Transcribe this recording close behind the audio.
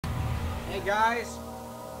Hey guys,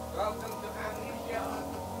 welcome to Amnesia.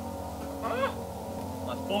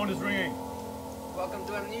 My phone is ringing. Welcome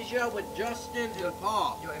to Amnesia with Justin and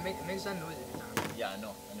Paul. Yo, it makes that noise every time. Yeah, I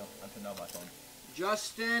know. I turned off my phone.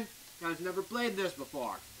 Justin has never played this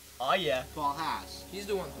before. Oh yeah. Paul has. He's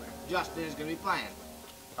the one player. Justin is going to be playing.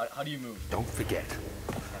 How do you move? Don't forget,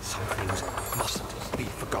 some things mustn't be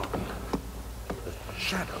forgotten. There's a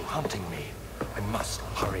shadow hunting me. I must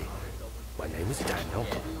hurry. My name is Daniel.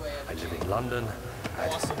 I live in London.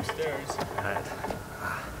 Awesome stairs. At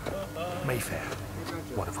Mayfair.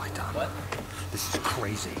 What have I done? What? This is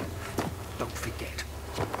crazy. Don't forget.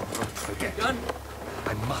 Don't forget. Done?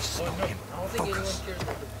 I must stop him. I don't think anyone Focus. cares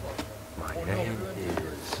about the plot. My Oh, no, name everyone cares about the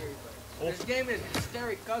is... scary parts. This game is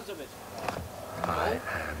hysteric because of it. I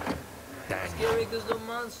am Daniel. Scary because the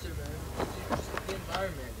monster, man. It's just the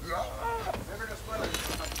environment. Remember the spoilers.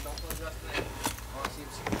 Don't spoil Justin. Oh, see him.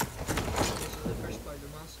 This is the first part of the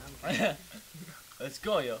monster. Let's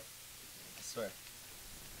go, yo. I swear.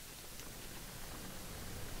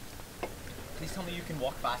 Please tell me you can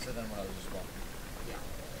walk faster than when I was just walking. Yeah.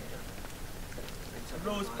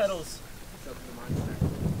 Rose petals. It's up to the monster.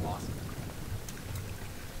 Awesome.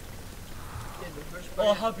 Yeah, the first part.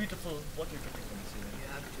 Oh, how beautiful. What are you looking for me seeing?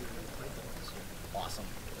 You have to fight the monster. Awesome.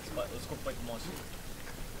 Let's go fight the monster.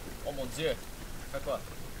 Oh mon dieu. Fais quoi?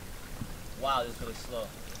 Wow, this is really slow.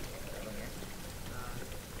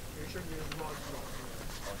 Pretty sure there's more drop.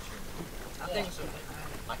 Oh shit. I think so.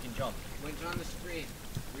 I can jump. When it's on the screen,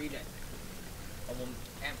 read it. Oh, well,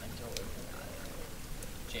 M and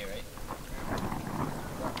J, right?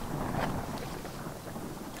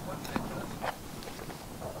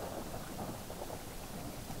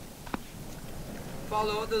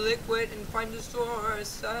 Follow the liquid and find the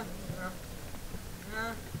source. Well,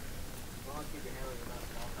 keep your hair in your mouth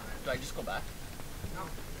all the time. Do I just go back? No,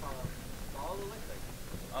 follow the liquid.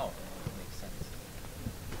 Oh, that makes sense.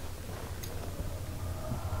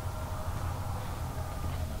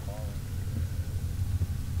 I'm not following.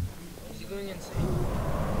 Is he going insane?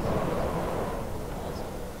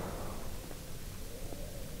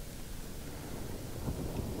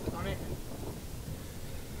 Click on it.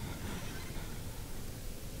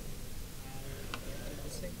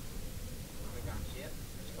 This thing. Oh my gosh, yep.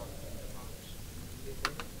 It's called the box.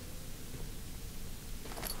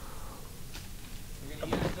 We're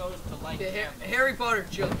going to use those to light Okay, candles. Harry Potter,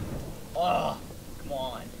 chill. Oh, come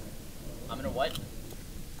on. I'm gonna what?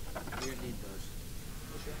 We're going to need those.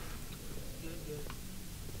 Good, good.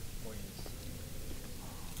 Oh, yes.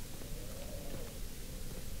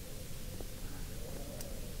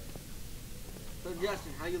 So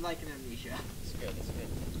Justin, how you liking Amnesia? It's good, it's good.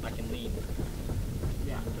 I can lean.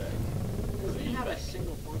 Yeah. Back. Does lean have a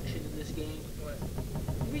single function in this game? What?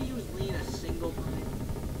 Did we use lean a single time?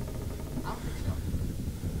 I don't think so.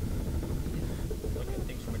 Look at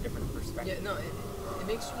things from a different Yeah, perspective. no, it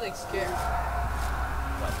makes you like scared.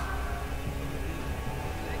 What?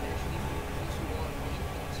 Like actually makes you want to lean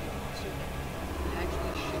into the monster. It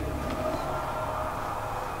actually shit your pants.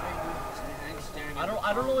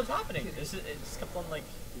 I don't know what's happening. It just kept on like.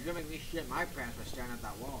 You're gonna make me shit my pants by staring at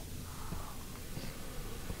that wall.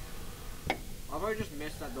 I've already just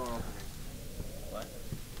missed that door opening. What?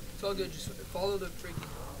 It's all good, just follow the freaking.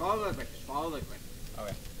 Follow the liquid. Just follow the liquid.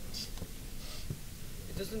 Okay.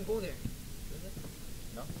 It doesn't go there, does it?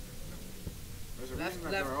 No? There's a Left,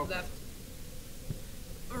 reason that door left, open. left.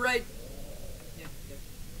 Right. Yeah, there.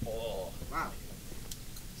 Oh. Wow.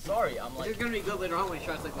 Sorry, I'm This like. is gonna be good later on when he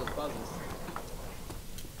tries like those puzzles.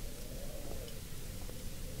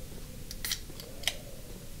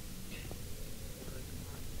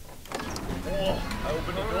 Oh, I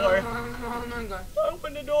opened the door. No, God. I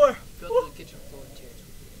opened the door. Go to the kitchen floor and tears.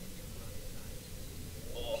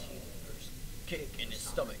 Oh. Kick in his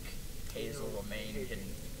stomach. Hazel remained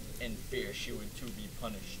hidden. In fear, she would too be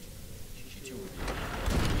punished. She too would be.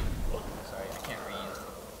 Oh, sorry, I can't read.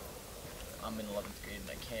 I'm in 11th grade and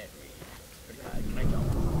I can't read. It's pretty bad. Can I jump?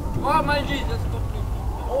 Oh my jeez, that's fucking.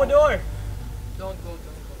 Oh, a door! Don't go.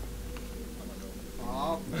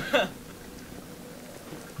 Oh.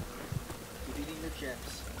 Keep eating your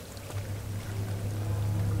chips.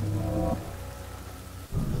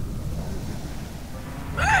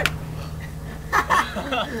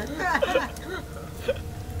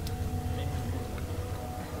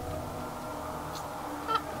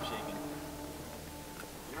 I'm shaking.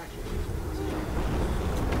 You're not shaking.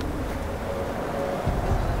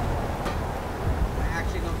 I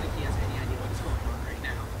actually don't think he has any idea what's going on right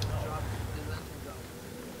now. Drop the lantern, drop.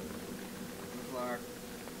 On the floor.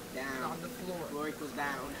 Down. On the floor. Floor equals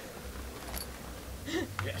down.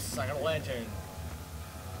 Yes, I got a lantern.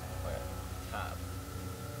 Where? Tab.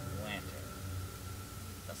 Lantern.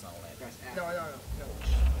 that's not land. Press F. No.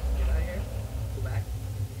 Get out of here. Go back.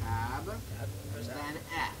 Tab. Press F. Then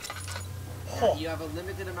F. Oh. You have a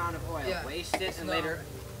limited amount of oil. Yeah, Waste it it's and not- later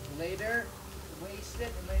waste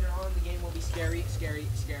it and later on the game will be scary.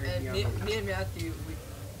 And beyond me and Matthew,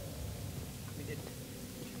 we did.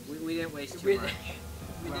 we didn't waste too We much.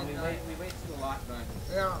 we Well, did we, not. we wasted a lot,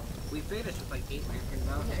 but No. we finished with like 8 lantern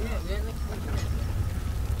bells. Yeah, we didn't like.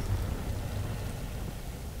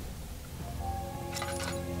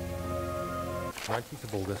 19th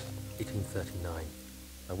of August, 1839.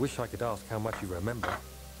 I wish I could ask how much you remember.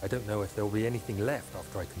 I don't know if there will be anything left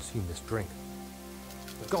after I consume this drink.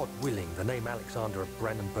 God willing, the name Alexander of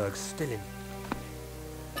Brandenburg's still in...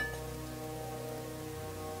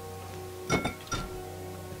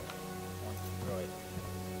 Right.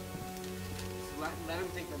 So let him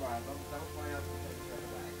think about it. Don't find out the right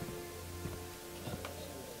away.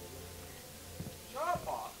 Shut up,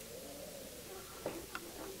 Paul.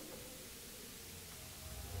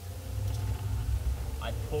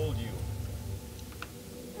 I told you.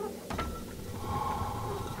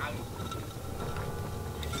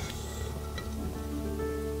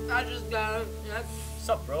 I just got it. Yep.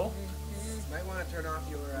 Sup, bro? Might want to turn off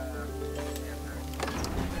your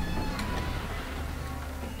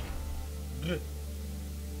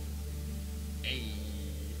Hey.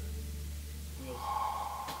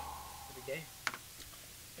 Every day.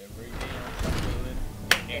 Every day I'm feeling.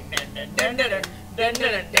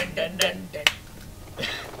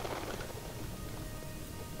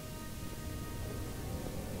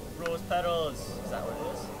 Rose petals. Is that what it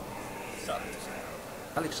is? Sup.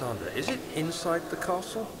 Alexander, is it inside the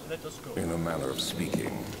castle? Let us go. In a manner of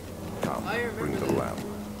speaking. Come, I remember bring the that. lamp.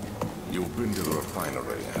 You've been to the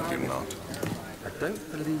refinery, have you not? I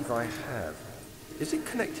don't believe I have. Is it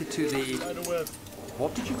connected to the... Spiderweb.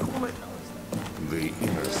 What did you call it? The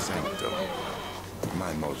inner sanctum.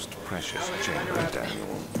 My most precious chamber, Daniel.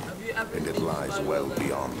 Have you ever And it been lies to well Spiderweb?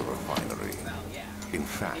 beyond the refinery. In You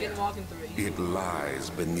fact, can walk in through it. it lies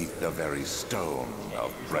beneath the very stone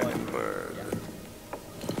of Brandenburg.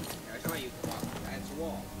 I told you to walk. That's a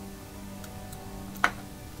wall.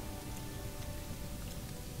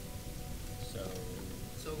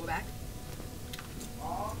 So go back.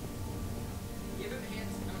 Give him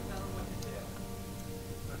hints and don't tell him what to do.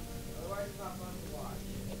 Otherwise, it's not fun to watch.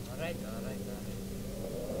 Alright.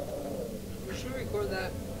 We should record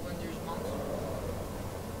that when there's monks.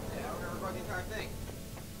 Yeah, we're gonna record the entire thing.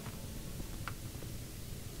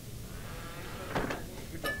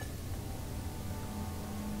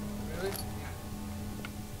 Really? Yeah.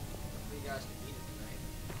 So you guys can eat it tonight.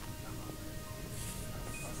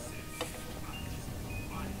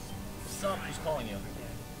 Sup? Who's calling you?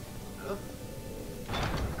 Hello?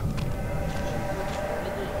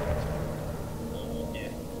 Yeah.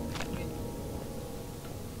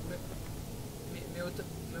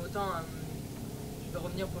 Mais autant, je vais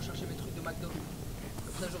revenir pour chercher mes trucs de McDo.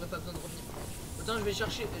 Comme ça, j'aurai pas besoin de revenir. Autant je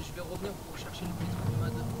vais revenir pour chercher mes trucs de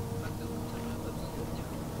McDo. Comme ça, j'aurai pas besoin de revenir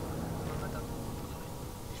demain matin.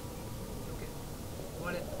 Ok. Bon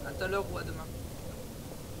allez, à tout à l'heure ou à demain.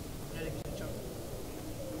 Allez, bisous, ciao.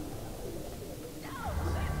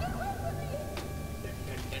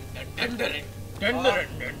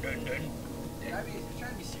 He's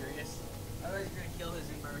trying to be serious. Otherwise, you're gonna kill his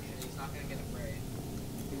immersion. He's not gonna get afraid.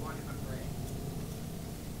 We want him afraid.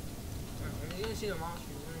 You're gonna see the monster.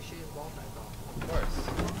 You're gonna see his ball type off. Of course.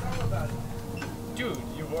 Tell him about it. Dude,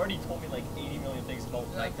 you've already told me like 80 million things about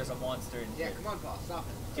like there's a monster and Yeah, shit. come on, Paul. Stop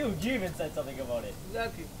it. Dude, you even said something about it.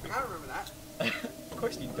 Exactly. I don't remember that. Of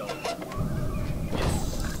course you don't.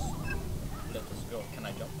 Yes. Let us go. Can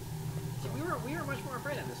I jump? See, we were much more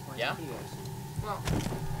afraid at this point. Yeah? than he was. Well,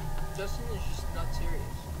 Justin is just not serious.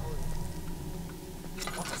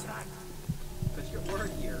 What was that? Because your word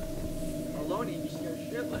here. Alone, you scared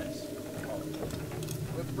shitless.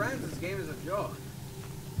 With friends, this game is a joke.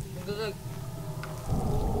 Because like,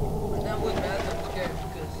 right now with math, I'm scared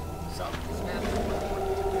because Sup? it's math.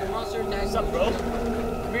 The monster next. What's up, bro?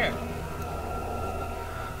 Come here.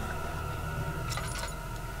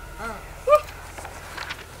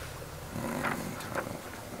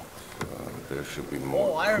 There should be more.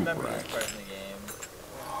 Oh, I remember cool this rats. part in the game.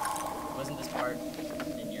 Wasn't this part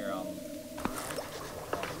in your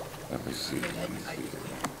Let me see.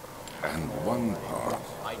 And one part.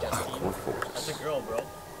 I Justine? Aquaforce. That's a girl, bro.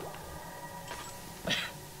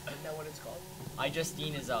 Isn't that what it's called? I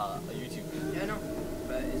Justine is a YouTuber. Yeah, I know.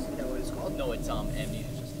 But isn't that what it's called? No, it's Amnesia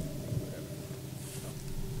Justine. Whatever.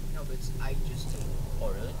 No, but it's I just. Oh,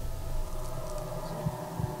 really?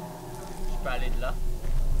 Je peux aller de là?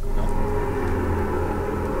 I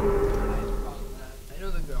know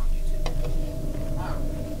the girl on YouTube.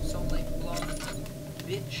 Oh.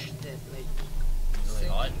 like Really sing-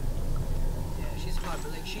 hot. Yeah, she's hot,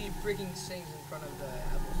 but like she freaking sings in front of the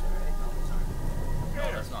Apple Store, right? All the time. No,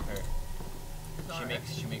 that's not her. It's not her.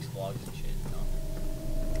 She makes vlogs and shit. No.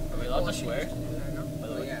 Are we allowed Well, to she swear? used to do that, no? By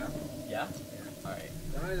the Oh way. yeah. Yeah. All right.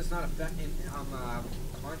 As long as it's not affecting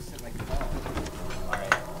constant like fall. All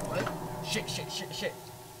right. What? Shit. As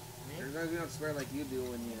long as we don't swear like you do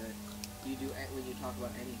when you talk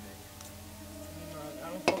about anything. I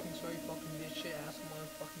don't fucking swear, you fucking bitch, shit ass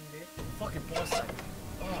motherfucking bitch. Fucking boss second.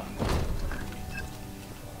 Oh.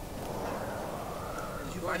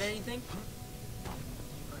 Did you find anything? Did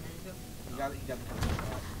you find anything? You got the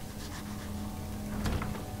shot.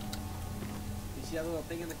 You see that little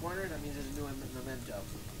thing in the corner? That means there's a new memento.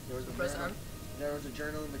 There was a Press journal. M. There was a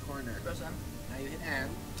journal in the corner. Press M. Now you hit M.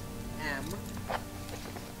 M.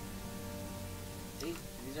 See?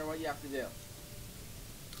 These are what you have to do.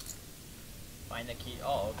 Find the key.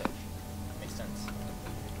 Oh, okay. Makes sense.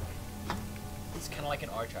 It's kind of like an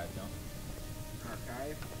archive, no?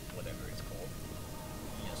 Archive. Whatever it's called.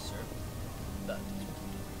 Yes, sir. That.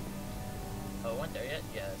 Oh, went there yet?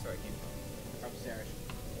 Yeah, that's where I came from. Upstairs.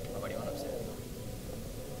 I already went upstairs.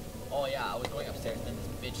 Oh yeah, I was going upstairs, and then this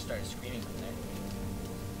bitch started screaming from there.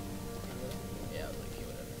 Yeah, I was like, okay,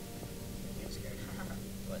 whatever. I'm scared.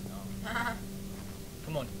 But no.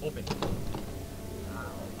 Come on, open.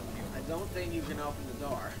 I don't think you can open the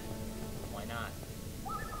door. Why not?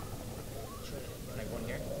 Can I go in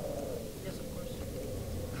here? Yes, of course.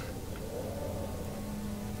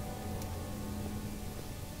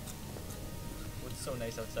 What's so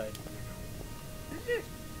nice outside?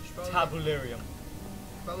 She's probably Tabularium.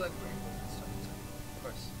 probably like rainbows and stuff. Of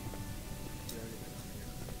course.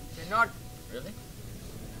 They're not. Really?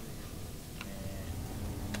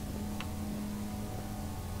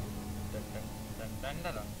 Dun, dun, dun, dun,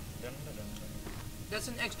 dun, dun, dun, dun, dun. That's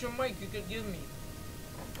an extra mic you could give me.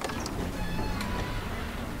 Because,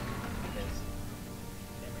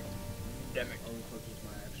 damn it. Only close with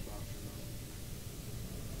my Xbox.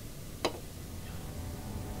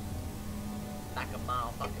 Like a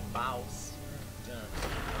motherfucking boss. You're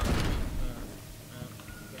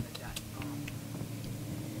gonna die.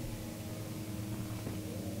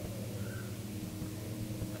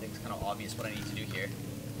 I think it's kind of obvious what I need to do here.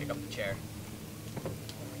 Pick up the chair. Oh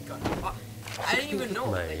my god. I didn't even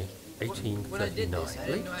know. May, Like, when I did this, I 1839.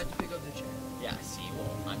 didn't know I had to pick up the chair. Yeah, see,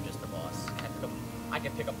 well, I'm just the boss. I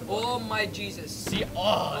can pick up the Oh book. my Jesus. See,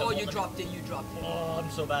 Oh, you dropped it, you dropped it. Oh, I'm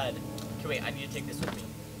so bad. Okay, wait, I need to take this with me.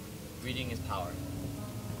 Reading is power.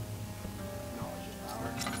 Knowledge is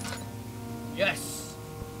power. Yes!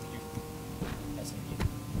 That's indeed.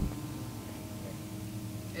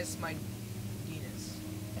 It's my penis.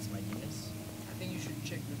 That's my penis. I think you should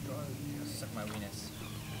check the drawer. Suck my weenus.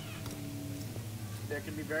 There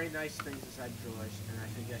can be very nice things inside drawers, and I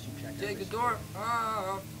think I should check Take every the door.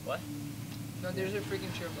 single- What? No, there's a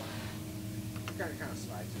freaking chair behind. It kind of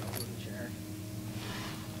slides it over the chair.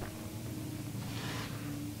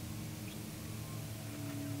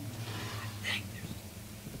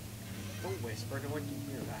 Don't whisper, no one can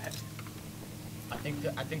hear that.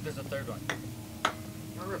 I think there's a third one.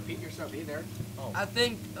 Don't repeat yourself either. Oh. I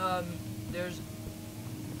think there's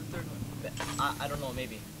a third one. I don't know,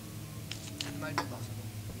 maybe. It might be possible.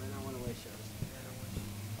 I might not want to waste yours.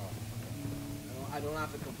 Oh. I don't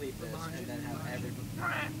have to complete this Behind and you, then have behind every.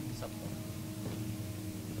 What's up?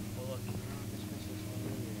 Oh, look.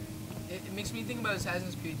 It makes me think about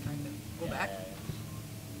Assassin's Creed, kind of. Go Yeah, back. yeah, yeah.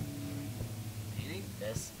 Painting?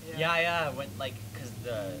 This? Yeah. Yeah, when, like, because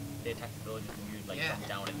they attack the villages and you, like, Yeah. jump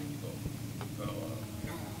down and then you go.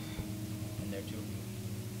 And there too.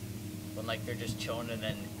 When, like, they're just chilling and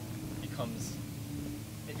then it becomes.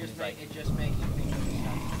 It just just makes you think of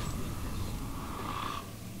Assassin's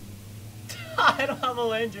I don't have a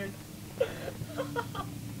lantern. Creed.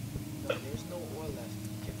 No, there's no oil left.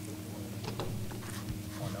 Kick the oil.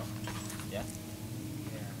 Oh no. Yeah?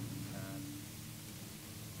 Yeah.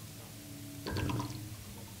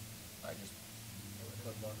 I just.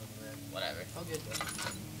 Put both of them in. Whatever. I'll get there.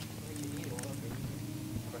 Like you need oil, baby.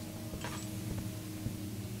 Of course not.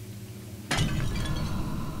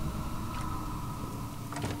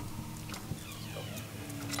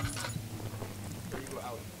 Or you go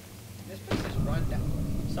out. This place is run down.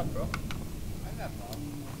 What's up, bro? I got Bob.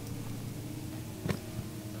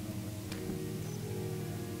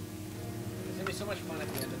 There's gonna be so much fun at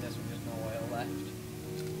the end of this with just no oil left.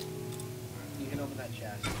 You can open that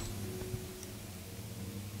chest.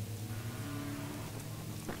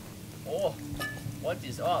 Oh! What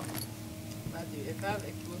is up? Matthew, if I have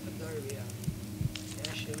explosive diarrhea,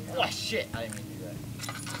 can I shit in your Oh house? shit! I didn't mean to do that.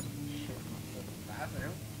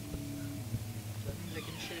 Bathroom. That means I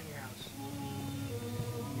can shit in your house.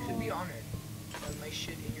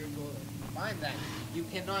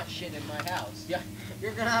 cannot shit in my house. Yeah,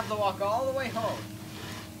 you're gonna have to walk all the way home.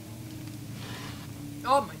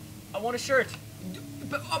 Oh my. I want a shirt.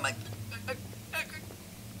 But, oh my.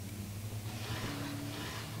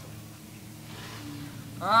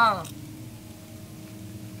 Ah.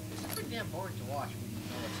 It's pretty damn boring to watch when you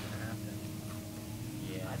know what's gonna happen.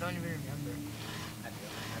 Yeah. I don't even remember. I do. I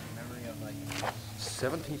have a memory of like.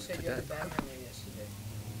 17th Said you had a today. bad memory yesterday.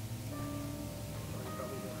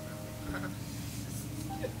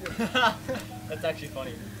 That's actually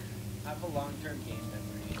funny. I have a long-term game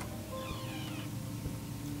memory.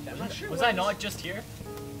 I'm not sure. Was what I not just here?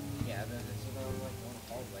 Yeah, but it's another like one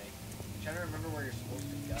hallway. I'm trying to remember where you're supposed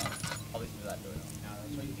to go. Probably through that door. No,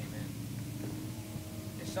 that's where you came in.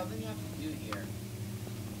 There's something you have to do here.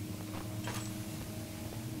 I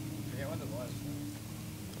forget what it was.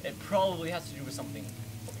 It probably has to do with something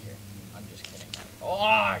over here. I'm just kidding.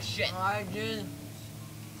 Oh shit! I did.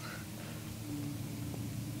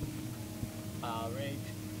 Rage.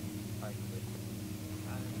 I quit.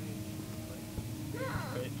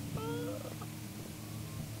 Quit.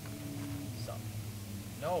 Stop.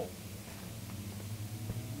 No.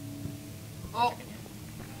 Oh.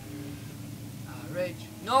 Rage.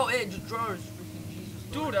 No, hey, the drawers. Freaking Jesus.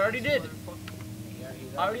 Dude, I already did. Yeah,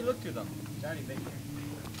 he's I already looked through them. He's already been here.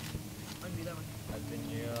 Might be that one. I've been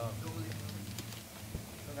here. Go with it.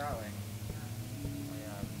 Go that way. Oh,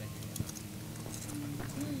 yeah, I've been here.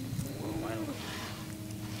 Whoa, I don't know.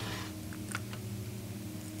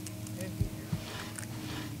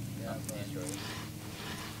 Yeah, but These drawers.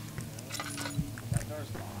 that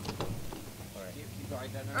door's locked. Alright. Keep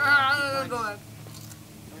going. No, Ah, keep go going. back.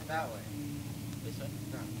 Go that way. This way?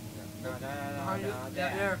 No, Behind you.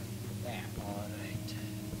 there. There. There. Alright.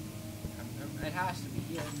 It has to be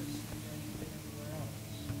here because you've been everywhere else.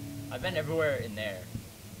 I've been everywhere in there.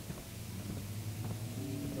 You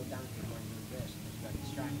need to go down to going through this because you got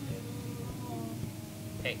distracted.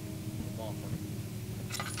 Hey, come on for me.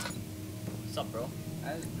 What's up, bro?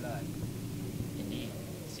 That is blood. Indeed.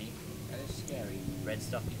 See? That is scary. Red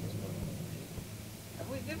stuff equals blood.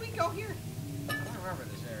 Did we go here? I don't remember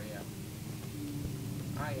this area.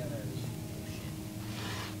 Ah, yeah, there it is.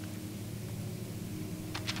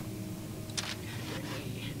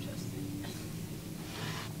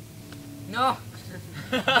 No.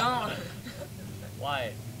 No.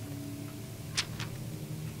 Why?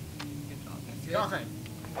 Good. Nothing.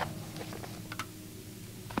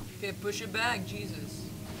 Okay, push it back, Jesus.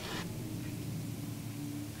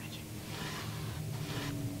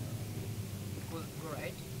 Go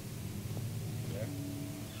right. There.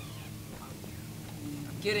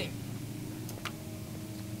 I'm kidding.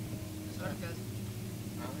 Sorry, guys.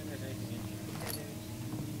 I don't think there's anything in here.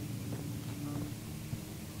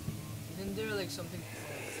 Isn't there like something?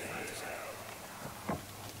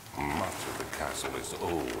 Much of the castle is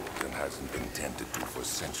old and hasn't been tended to for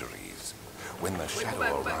centuries. When the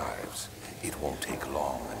shadow arrives, it won't take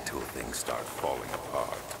long until things start falling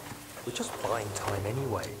apart. We're just buying time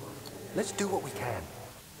anyway. Let's do what we can.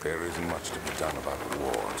 There isn't much to be done about the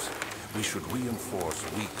walls. We should reinforce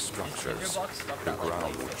weak structures. The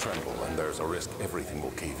ground will tremble and there's a risk everything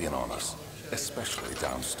will cave in on us, especially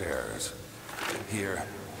downstairs. Here,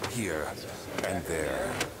 and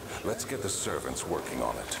there. Let's get the servants working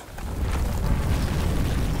on it.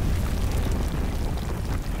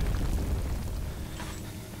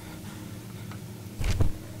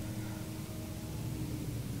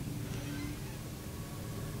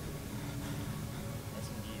 That's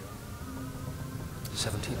indeed.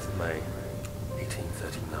 17th of May,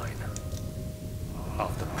 1839.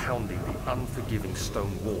 After pounding the unforgiving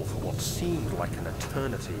stone wall for what seemed like an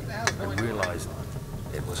eternity, I realized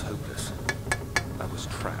it was hopeless. I was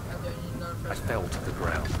trapped. I fell to the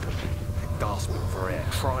ground, gasping for air,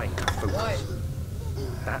 trying to focus.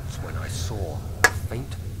 That's when I saw a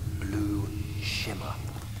faint blue shimmer.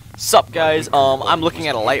 Sup guys, I'm looking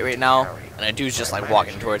at a light right now, and a dude's just like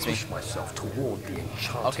walking towards me. Push myself toward the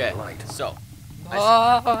enchanting Okay, light. so. Oh,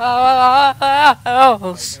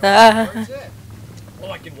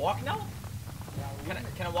 I can walk now?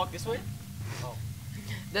 Can I walk this way?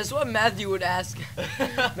 That's what Matthew would ask.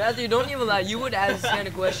 Matthew, don't even lie. You would ask this kind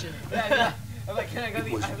of question. Yeah. I'm like, can I go It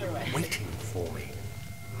the was other way? waiting for me.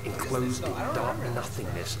 Enclosed in dark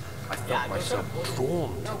nothingness, I felt myself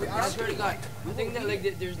drawn to the I swear to misty God, light. I think that like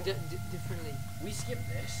there's differently. We skipped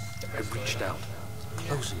this. I reached out,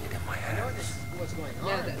 closing it in my I know hands. what's going on.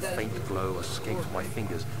 Yeah, The that faint glow escaped my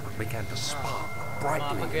fingers, began to spark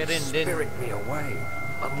brightly get and in, then. spirit me away,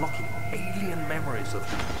 unlocking alien memories of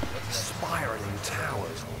spiraling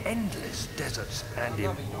towers, endless deserts, and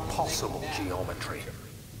impossible geometry.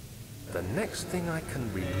 The next thing I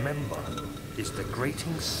can remember is the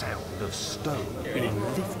grating sound of stone being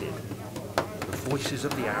lifted, the voices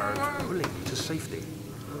of the Arabs pulling me to safety,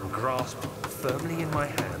 and grasped firmly in my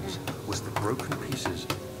hands was the broken pieces of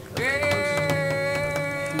the most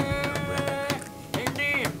peculiar relic.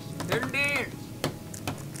 Indians! Indians!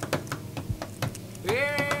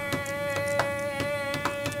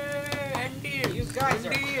 Indians! You guys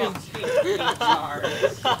are Indians! fucking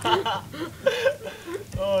retards.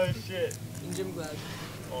 Oh shit. In gym class.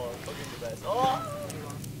 Oh, fucking the best. Oh!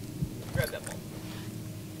 Grab that ball.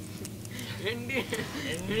 Indian!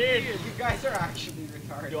 Indian! You guys are actually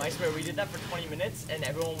retarded. Yo, I swear, we did that for 20 minutes and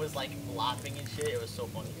everyone was like laughing and shit. It was so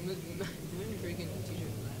funny. You made me freaking t-shirt.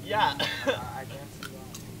 Yeah. I can't see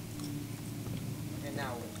that. And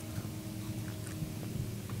now what?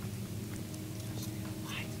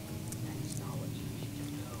 That is not what you should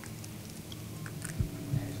just go.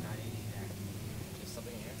 That is not easy there. There's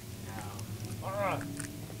something here. No. Alright.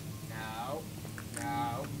 No.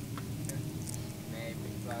 No. Maybe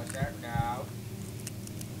closer. No.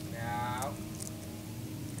 No.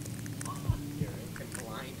 You're a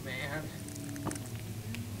blind man.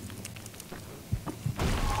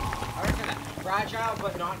 Alright, that. Fragile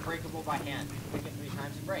but not breakable by hand. Click it 3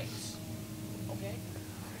 times and breaks. Okay?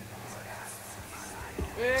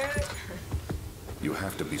 You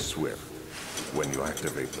have to be swift when you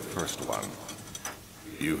activate the first one.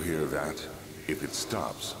 You hear that? If it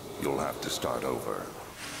stops, you'll have to start over.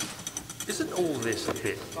 Isn't all this a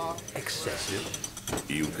bit excessive?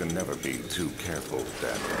 You can never be too careful,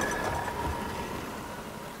 Daniel.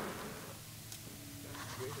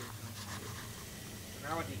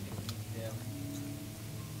 Now what do you think you need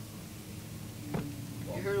to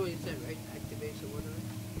do? You heard what he said, right? Activate or whatever.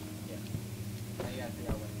 Now you gotta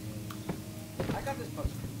figure out what it is. I got this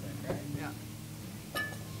post pretty quick, right? Yeah. I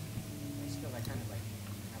still, I kind of like,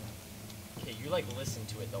 Okay, you like listened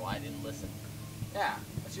to it though. I didn't listen. yeah,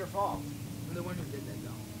 that's your fault. I'm the one who did that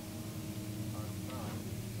though.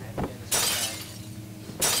 I have to get this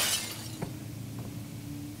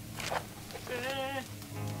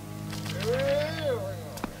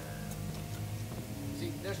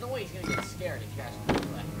See, there's no way he's gonna get scared if you guys do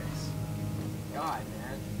it like this. God,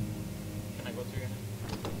 man. Can I go through here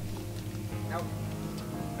now? Nope.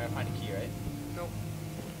 I gotta find a key, right? No.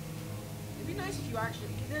 It'd be nice if you actually.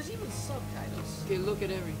 There's even subtitles. Okay, look at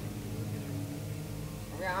everything.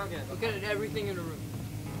 Yeah, I'm gonna Look at everything in the room.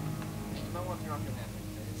 You might want to turn off your memory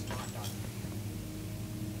because it's not done.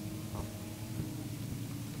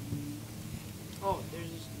 Oh, there's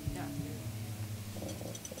just yeah.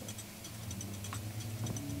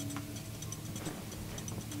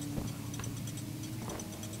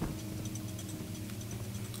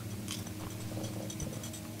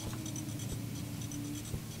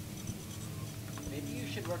 Maybe you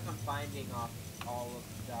should work on finding off all of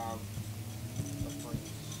the before you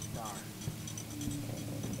start.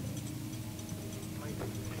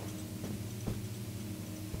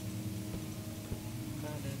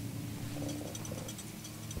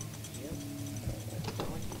 Yep.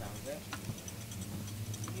 Once you found it.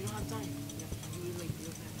 You don't have time. You have to do it like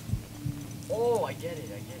real fast. Oh, I get it.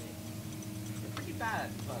 I get it. You're pretty bad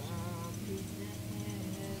at puzzles.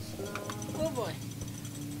 Oh boy.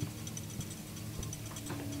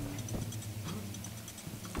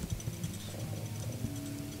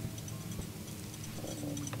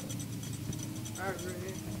 Alright, we're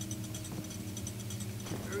here.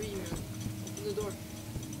 Hurry, man. Open the door.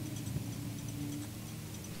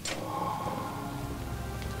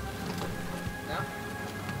 No?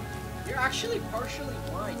 You're actually partially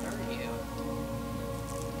blind, aren't you?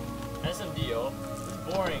 SMDO.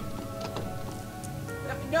 It's boring.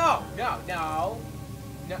 No.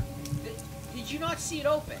 Did you not see it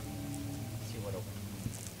open? See what open.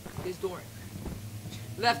 This door.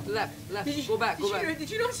 Left. Go back. Did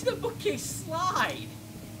you not see the bookcase slide?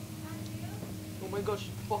 Oh my gosh,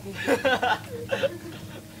 fucking. Hey,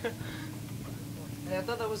 I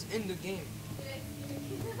thought that was in the game.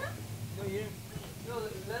 No, you didn't. No,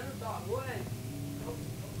 let him talk. Go ahead.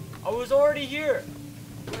 I was already here.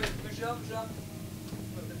 Wait, Michelle.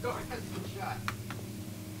 Look, the door has been shut.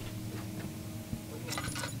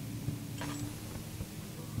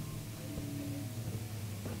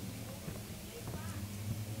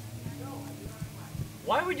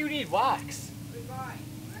 Why would you need wax?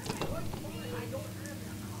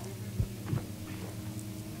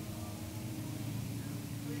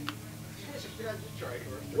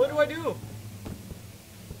 What do I do?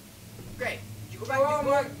 Great. Did you go back Oh to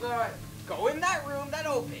my the god. Go in that room that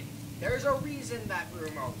opened. There's a reason that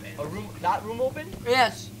room opened. A room? That room open?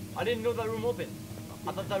 Yes. I didn't know that room opened.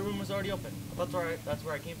 I thought that room was already open. I thought that's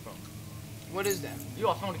where I came from. What is that? Yo,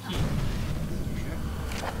 I found a key.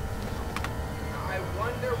 I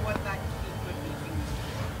wonder what that key could be used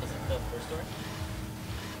for. Is it the first door?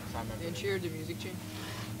 So I remember. Didn't you hear the music change?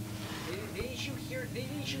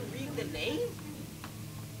 Didn't you read the name?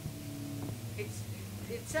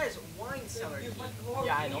 It says wine cellar key.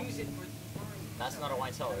 Yeah, I know. Use it for wine. That's not a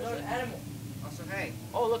wine cellar, is it? Animal. Also, hey.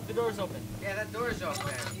 Oh, look, the door's open. Yeah, that door's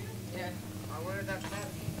open. Yeah. I wonder if that's that.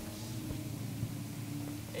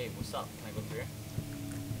 Hey, what's up? Can I go through here?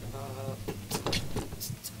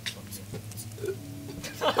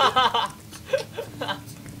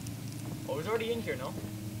 Oh, it's already in here, no?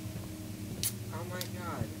 Oh my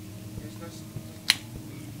god. There's no.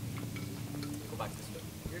 Go back this way.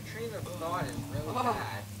 Your train of thought is really Oh.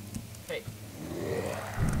 bad. Hey.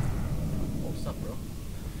 Oh, what's up, bro?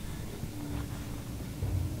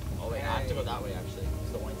 Oh, wait, I have to go that way, actually.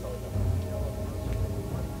 It's the wine cellar.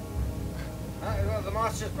 Well, the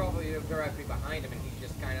monster's probably directly behind him, and he's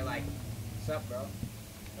just kind of like, "What's up, bro?"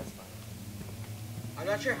 That's fine. I'm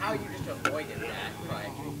not sure how you just avoided that, but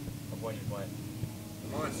Avoided what? the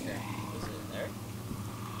monster. Is it there?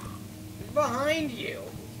 He's behind you.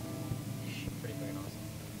 Pretty freaking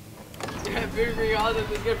awesome. Yeah, very awesome.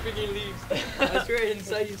 This guy freaking leaves. I swear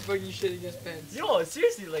inside he's fucking shitting his pants. Yo,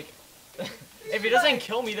 seriously, like, if he doesn't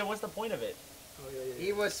kill me, then what's the point of it? Oh, yeah.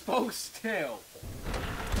 He was supposed to.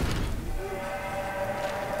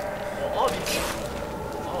 Well, obviously.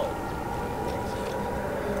 Oh.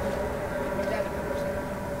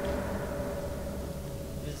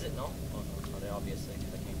 This is it, no? Oh, no, they obviously,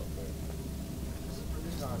 because I can't go through.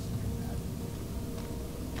 This is awesome.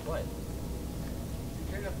 What?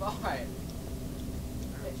 Turn the thought.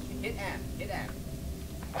 Hit M. Hit M.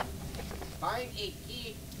 Find a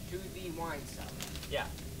key to the wine cellar. Yeah.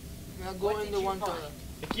 Now go What in did the you one find? cellar.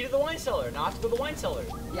 The key to the wine cellar. Now I have to go to the wine cellar.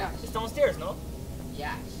 Yes. It's downstairs, no?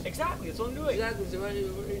 Yes. Exactly, that's what I'm doing. Exactly. So what are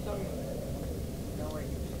you talking about? Know where he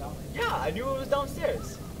was going. Yeah, I knew it was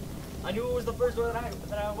downstairs. I knew it was the first door that I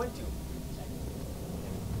went to.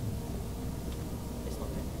 It's not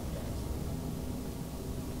there.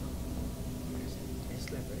 It's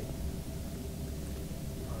left, right?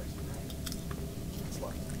 It's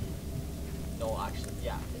left. No, actually,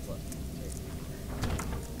 yeah, it's left.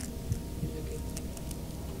 Okay.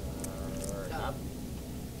 Up.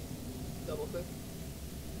 Double click.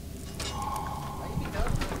 Why do you think that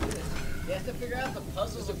was gonna do this? He has to figure out the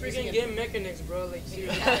puzzles. It's a of using freaking it. game mechanics, bro. Like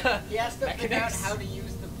seriously. He has to figure out Mechanics. how to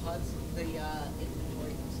use the puzzle, the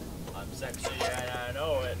inventory himself. I'm sexy and I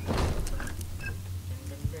know it.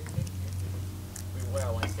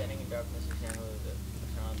 Beware when standing in darkness, you can't lose it.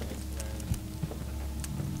 Turn on the next turn.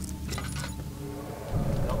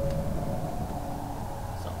 Nope.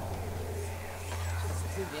 So.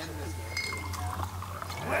 This is the end of this game.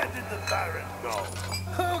 Where did the Baron go?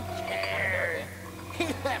 Who cares? He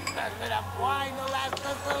left us enough wine to last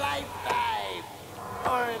us a lifetime.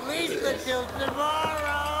 Or at least until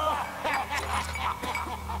tomorrow.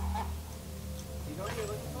 You know what you're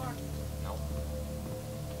looking for? No.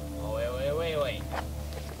 Oh, wait.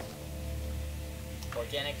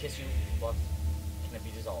 Organic tissue buff can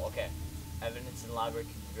be dissolved. Okay. Evidence in the library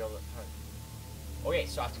can reveal the... Okay,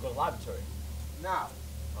 so I have to go to the laboratory. Now,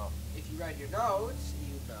 Oh. if you write your notes,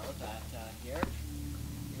 you know that here,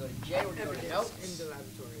 you go to J, we're going to go to Evidence notes. in the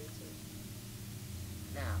laboratory. It says.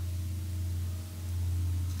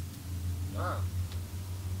 Now.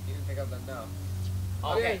 You didn't pick up the note.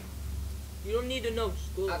 Okay. You don't need the notes.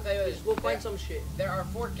 Go, I'll tell you just this, go find there- some shit. There are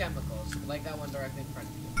 4 chemicals, like that one directly in front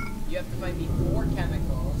of you. You have to find me 4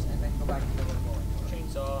 chemicals and then go back to the laboratory.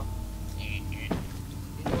 Chainsaw. You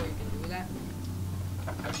know you can do that.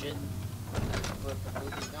 Oh, shit. Flip the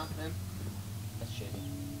movie, nothing. That's shitty.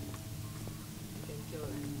 You can kill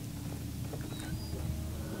it.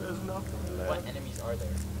 There's nothing What left. enemies are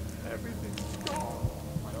there? Everything's gone.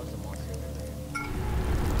 I know it's a monster over there.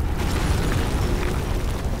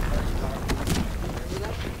 Do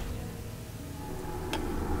that?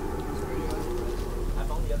 It's pretty awesome. I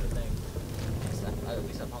found the other thing. At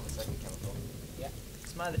least I found the second chemical. Yeah.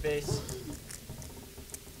 Smiley face.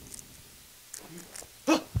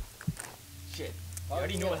 Shit. I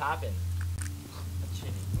already knew what happened. That's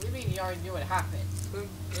shitty. What do you mean you already knew what happened?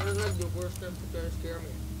 That was like the worst time to try to scare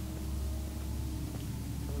me.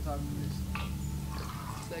 We'll talk about this.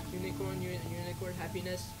 It's like unicorn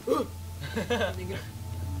happiness. Nigga.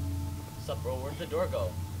 What's up, bro? Where'd the door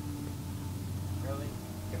go? Really?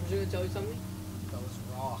 I'm just gonna tell you something. Those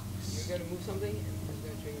rocks. You're gonna move something, and it's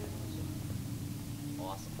gonna trigger it.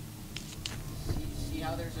 Awesome. See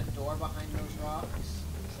how there's a door behind those rocks?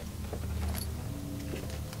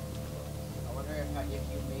 I wonder if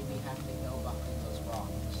you maybe have to go behind those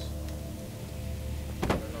rocks.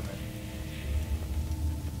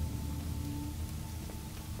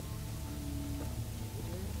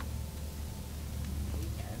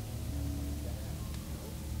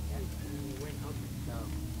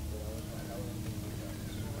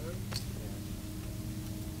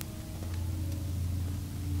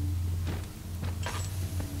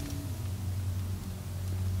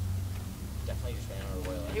 I just ran out of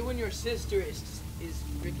oil. I hate when your sister is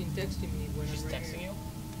freaking texting me when She's I'm right texting here.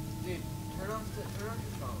 you? Dude, turn off your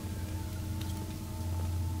phone.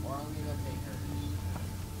 Or I'll leave it take hers.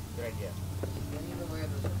 Good idea. Getting in the way of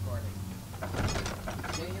this recording.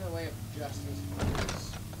 Getting in the way of justice,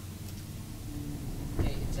 please.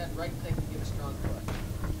 Okay, it said right click and give a strong push.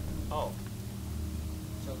 Oh.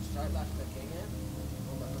 So start left clicking it.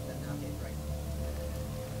 Hold on, then now hit right.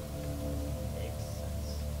 Makes sense.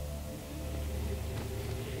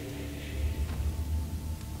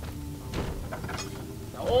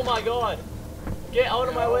 Oh my god! Get out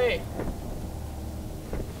of my way!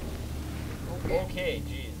 Okay,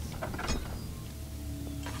 jeez.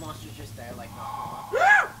 Monster's just there, like, not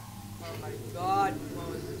Oh my god, what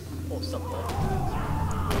was this? Oh, something.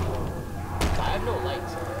 I have no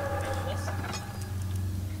lights.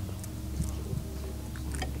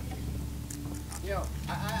 Yo,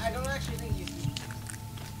 I don't actually think he's.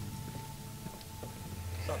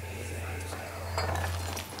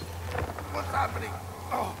 What's happening?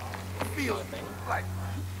 Oh, I feel like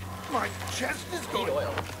my chest is Need going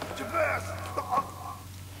oil. to burst.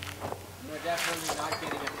 We're definitely not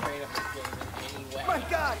getting afraid of this game in any way. My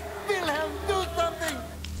God! Wilhelm, do something!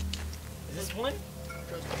 Is this one?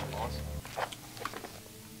 Awesome.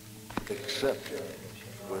 Except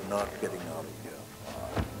we're not getting out of here.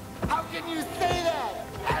 How can you say that?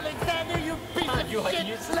 Alexander, you piece of You shit! can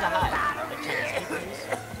use this to Let us hide. out of here!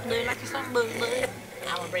 They like some bug.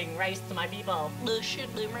 I will bring rice to my people. The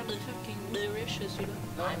shit, they really fucking delicious, you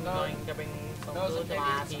know. I'm going to bring some Those food to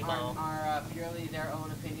my opinions people. are purely their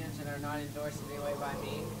own opinions and are not endorsed in any way by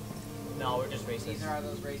me. No, we're just racist. These are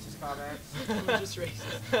those racist comments. I'm just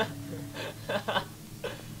racist.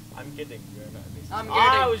 I'm kidding. We're not racist. I'm I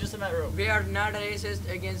kidding. was just in that room. We are not racist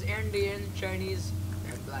against Indian, Chinese,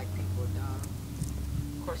 and black people, dog.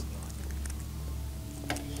 Of course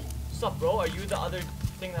not. What's up, bro? Are you the other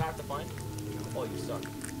thing that I have to find? Oh, you suck.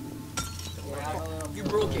 You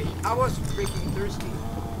broke it. I was freaking thirsty.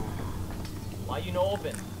 Why you no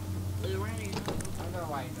open? I don't know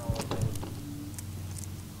why you know.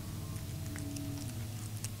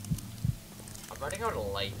 I'm running out of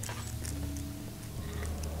light.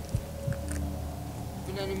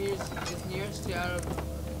 When enemy is near, stay out of.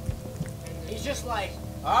 He's just like,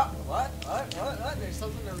 oh, what? There's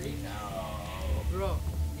something to read now. Bro,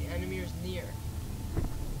 the enemy is near.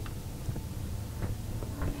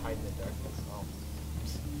 Hide in the darkness. Oh.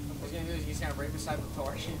 What he's gonna do is he's gonna right beside the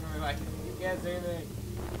torch and we're like, you can't do anything.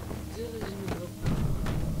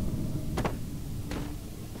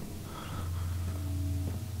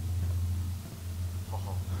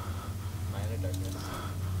 Haha. Am I in the darkness?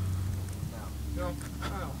 No. No,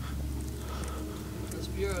 oh. It's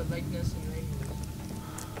pure likeness and language.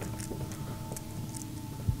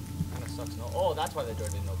 Kinda sucks, no? Oh, that's why the door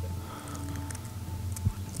didn't open.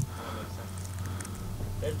 That makes sense.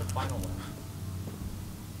 There's the final one.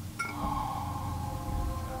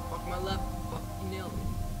 Fuck my left, fuck, you nailed me.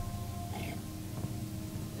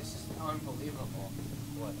 This is unbelievable.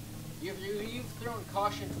 What? You've thrown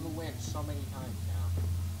caution to the wind so many times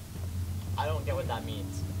now. I don't get what that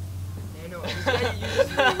means. I know, this guy uses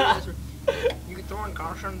the words for, you can throw in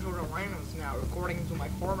caution to the winds now, according to my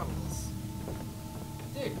formulas.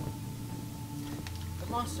 Dude, the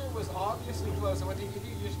monster was obviously close, and what did you do?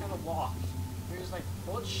 You just kind of walked. You're just like,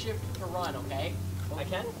 hold shift to run, okay? I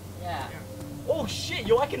can? Yeah. Oh shit,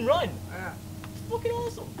 yo, I can run! Yeah. Fucking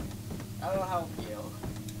awesome. That'll help you.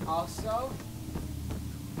 Also, how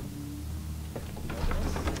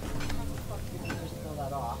the fuck did you just throw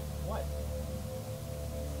that off? What?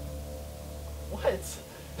 What?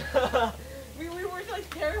 We were like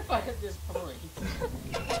terrified at this point.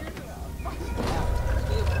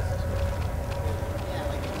 Yeah,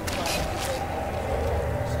 like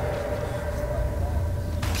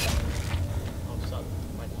Oh, what's up?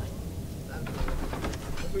 Am I dying?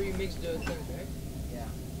 That's where you mix the things, right? yeah,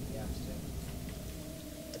 still.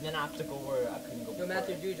 And then I have to go where I couldn't go No before.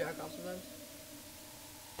 matter, do you jack off sometimes?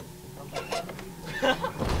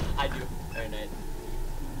 I do. Every night.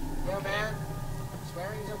 Yo, man,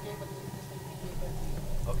 swearing's okay, but this thing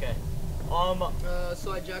can Okay.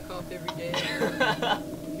 So I jack off every day.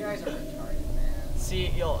 You guys are retarded, man. See,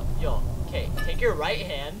 yo. Okay, take your right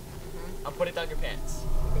hand and put it down your pants.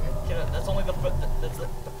 Okay, that's only the foot. That's the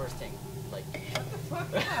first thing. Like. Shut the fuck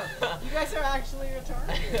up. You guys are actually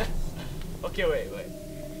retarded. Okay, wait. Do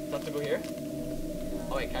I have to go here?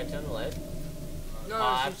 Oh wait, can I turn the left? No,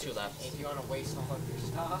 I it's have just- two left. If you want to waste all of your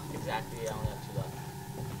stuff. Exactly, I only have two left.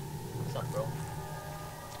 What's up, bro?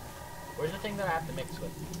 Where's the thing that I have to mix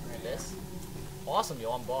with? This? Awesome,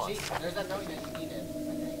 yo, I'm boss. See, there's that note that you needed,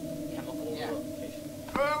 I think. Chemical Yeah. location.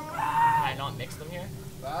 Can I not mix them here?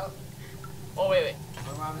 Well, Oh, wait.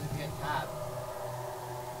 my mom is a good tab.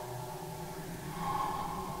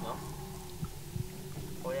 No?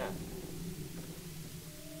 Oh, yeah.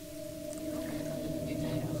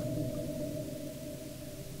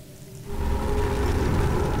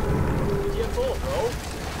 GFO, bro.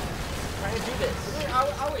 I'm trying to do this.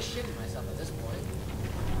 I was shitting myself at this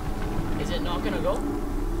point. Is it not gonna go?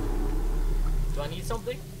 Do I need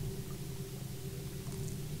something?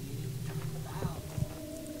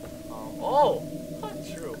 Oh!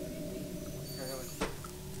 True.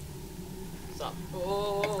 What's up?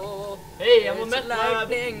 Oh, Hey, I'm a it's meth lab!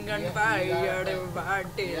 lightning and fire,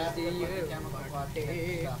 everybody Yeah, see put you. the chemical plug to collect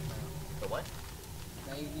the stuff The what?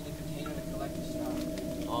 now. Now you need a container to collect the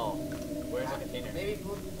stuff. Oh. Where's the container? Maybe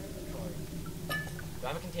put it in your inventory. Do I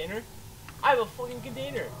have a container? I have a fucking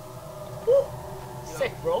container! Woo!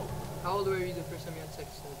 Sick, bro! How old were you the first time you had sex,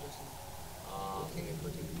 Justin? 14.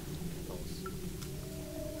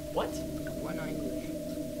 What? Why not English?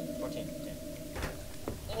 14. Okay.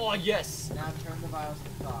 Oh, yes! Now turn the vials to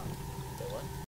thought.